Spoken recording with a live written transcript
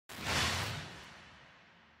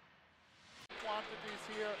quantities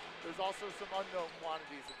here. There's also some unknown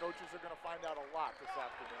quantities. The coaches are going to find out a lot this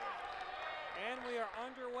afternoon. And we are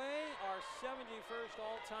underway. Our 71st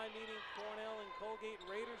all-time meeting. Cornell and Colgate.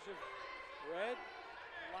 Raiders have read,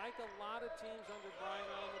 like a lot of teams under Brian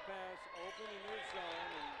in the past, open in their zone.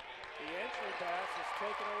 And the entry pass is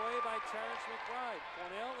taken away by Terrence McBride.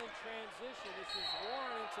 Cornell in transition. This is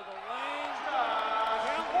Warren into the lane.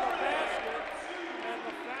 Count the basket. And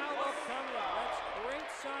the foul upcoming. That's a great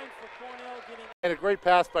sign for Cornell getting. And a great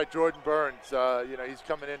pass by Jordan Burns. You know, he's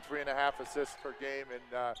coming in 3.5 assists per game,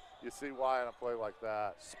 and you see why on a play like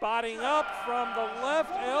that. Spotting up from the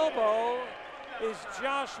left elbow is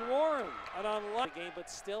Josh Warren. An unlucky game, but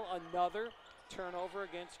still another turnover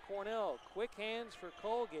against Cornell. Quick hands for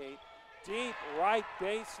Colgate. Deep right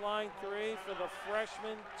baseline three for the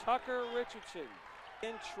freshman Tucker Richardson.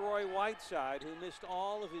 And Troy Whiteside, who missed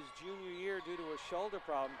all of his junior year due to a shoulder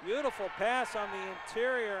problem. Beautiful pass on the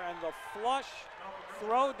interior and the flush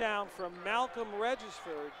throw down from Malcolm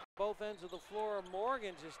Regisford. Both ends of the floor.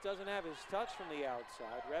 Morgan just doesn't have his touch from the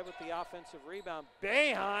outside. Red with the offensive rebound.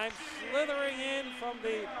 Boeheim slithering in from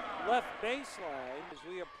the left baseline as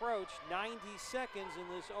we approach 90 seconds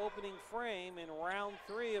in this opening frame in round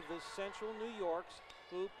 3 of this Central New York's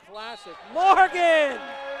Hoop Classic. Morgan!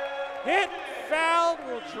 Hit, fouled,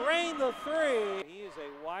 will drain the three. He is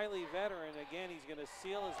a wily veteran. Again, he's going to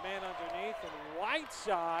seal his man underneath. And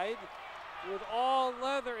Whiteside with all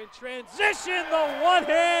leather in transition. The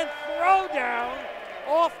one-hand throwdown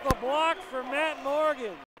off the block for Matt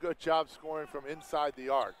Morgan. Good job scoring from inside the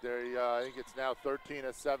arc. I think it's now 13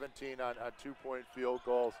 of 17 on 2-point field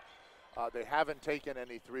goals. They haven't taken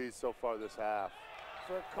any threes so far this half.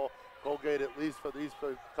 For Colgate, at least for these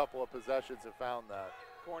couple of possessions, have found that.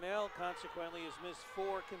 Cornell, consequently, has missed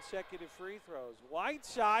 4 consecutive free throws.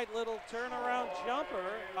 Whiteside, little turnaround jumper.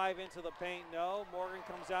 5 into the paint, no. Morgan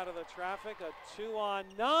comes out of the traffic, a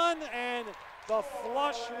 2-on-none, and the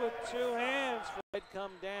flush with 2 hands. Fred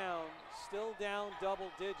come down, still down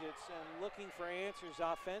double digits, and looking for answers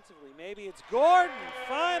offensively. Maybe it's Gordon,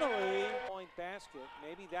 finally. Point basket,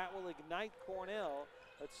 maybe that will ignite Cornell.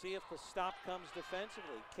 Let's see if the stop comes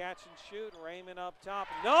defensively. Catch and shoot, Raymond up top.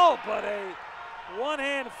 No, but a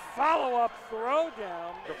one-hand follow-up throw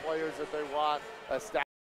down. The players that they want,